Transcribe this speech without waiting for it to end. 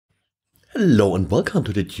Hello and welcome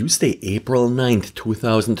to the Tuesday, April 9th,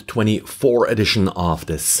 2024 edition of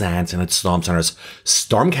the SANS and Storm Center's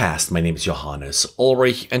Stormcast. My name is Johannes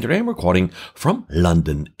Ulrich and today I'm recording from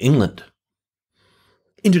London, England.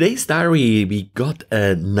 In today's diary, we got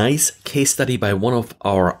a nice case study by one of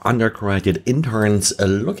our undergraduate interns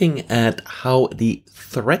looking at how the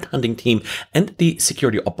threat hunting team and the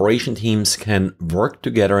security operation teams can work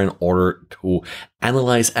together in order to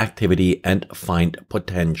analyze activity and find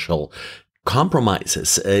potential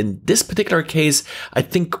compromises. In this particular case, I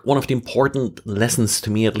think one of the important lessons, to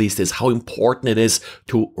me at least, is how important it is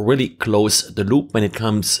to really close the loop when it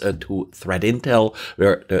comes to threat intel,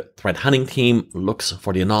 where the threat hunting team looks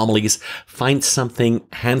for the anomalies, finds something,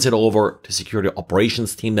 hands it over to security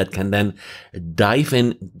operations team that can then dive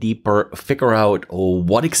in deeper, figure out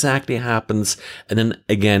what exactly happens, and then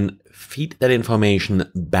again feed that information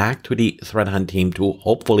back to the threat hunt team to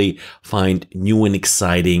hopefully find new and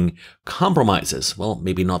exciting compromises. Well,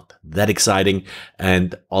 maybe not that exciting,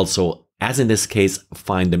 and also, as in this case,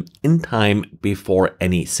 find them in time before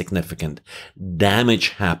any significant damage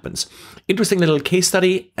happens. Interesting little case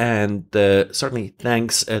study, and certainly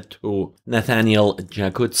thanks to Nathaniel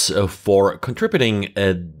Jakutz for contributing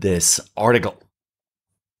this article.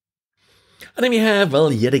 And then we have,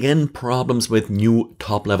 well, yet again, problems with new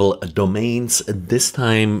top-level domains. This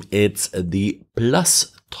time it's the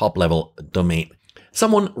plus top-level domain.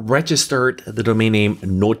 Someone registered the domain name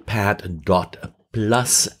notepad.plus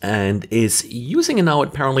and is using it now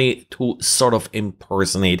apparently to sort of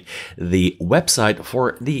impersonate the website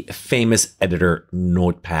for the famous editor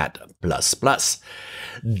Notepad++.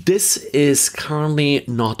 This is currently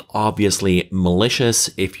not obviously malicious.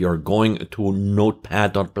 If you're going to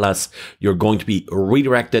notepad.plus, you're going to be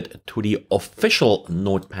redirected to the official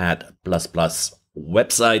Notepad++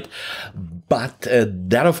 website, but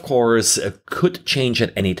that of course could change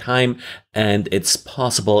at any time, and it's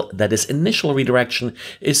possible that this initial redirection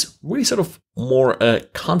is really sort of more a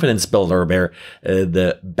confidence builder where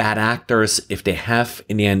the bad actors, if they have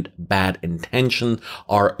in the end bad intention,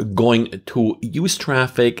 are going to use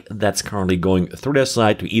traffic that's currently going through their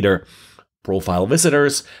site to either profile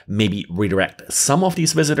visitors, maybe redirect some of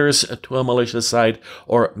these visitors to a malicious site,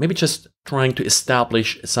 or maybe just trying to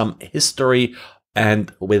establish some history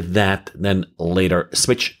and with that then later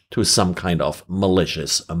switch to some kind of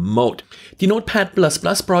malicious mode. The Notepad++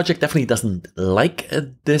 project definitely doesn't like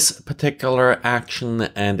this particular action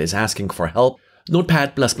and is asking for help.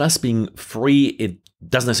 Notepad++ being free, it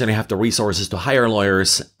doesn't necessarily have the resources to hire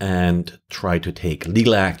lawyers and try to take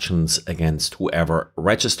legal actions against whoever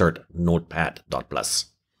registered Notepad.plus.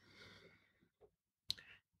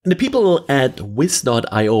 And the people at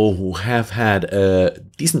Wiz.io, who have had a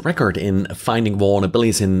decent record in finding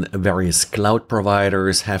vulnerabilities in various cloud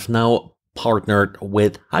providers, have now partnered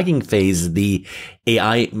with Hugging Face, the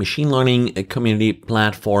AI machine learning community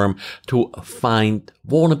platform, to find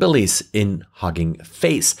vulnerabilities in Hugging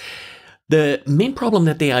Face. The main problem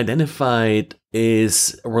that they identified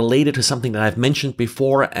is related to something that I've mentioned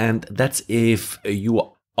before, and that's if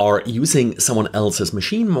you are using someone else's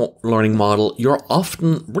machine learning model, you're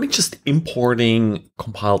often really just importing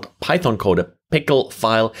compiled Python code, a Pickle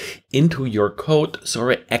file, into your code, so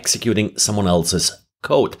you're executing someone else's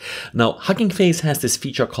code. Now, Hugging Face has this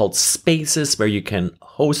feature called Spaces where you can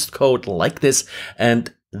host code like this,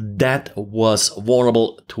 and that was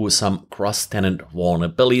vulnerable to some cross-tenant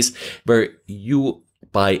vulnerabilities where you,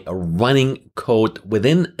 by running code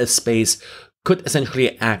within a space, could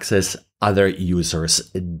essentially access other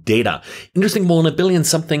users' data. Interesting vulnerability, and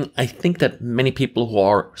something I think that many people who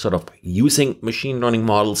are sort of using machine learning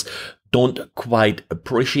models don't quite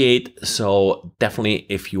appreciate. So definitely,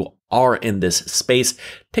 if you are in this space,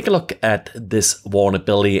 take a look at this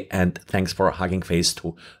vulnerability, and thanks for Hugging Face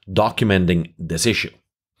to documenting this issue.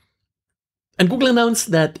 And Google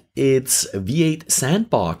announced that its V8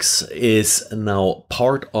 Sandbox is now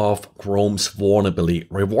part of Chrome's vulnerability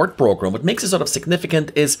reward program. What makes it sort of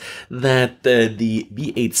significant is that the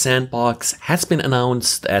V8 Sandbox has been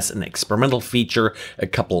announced as an experimental feature a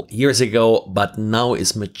couple years ago, but now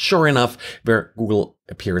is mature enough where Google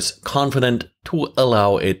appears confident to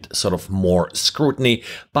allow it sort of more scrutiny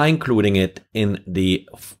by including it in the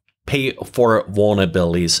Pay for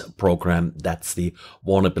Vulnerabilities program. That's the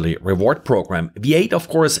Vulnerability Reward Program. V8, of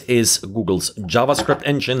course, is Google's JavaScript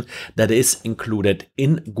engine that is included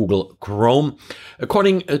in Google Chrome.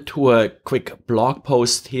 According to a quick blog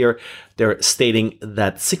post here, they're stating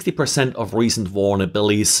that 60% of recent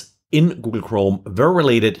vulnerabilities in Google Chrome were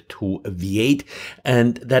related to V8,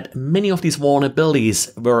 and that many of these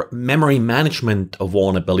vulnerabilities were memory management of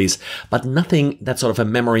vulnerabilities, but nothing that sort of a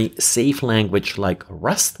memory safe language like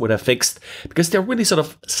Rust would have fixed, because they're really sort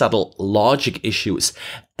of subtle logic issues.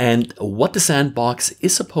 And what the sandbox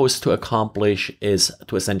is supposed to accomplish is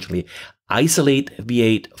to essentially isolate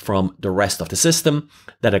V8 from the rest of the system,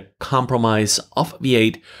 that a compromise of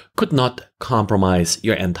V8 could not compromise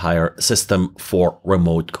your entire system for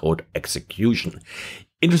remote code execution.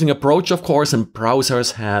 Interesting approach, of course, and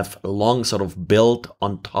browsers have long sort of built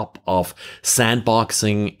on top of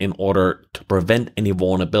sandboxing in order to prevent any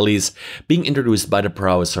vulnerabilities being introduced by the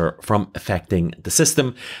browser from affecting the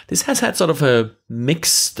system. This has had sort of a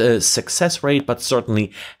mixed success rate, but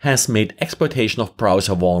certainly has made exploitation of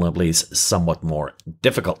browser vulnerabilities somewhat more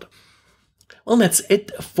difficult. Well, that's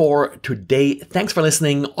it for today. Thanks for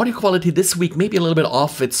listening. Audio quality this week may be a little bit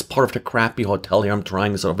off. It's part of the crappy hotel here. I'm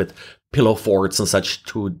trying sort of with pillow forts and such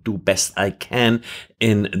to do best I can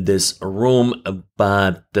in this room.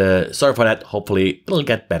 But sorry for that. Hopefully it'll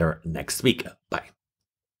get better next week. Bye.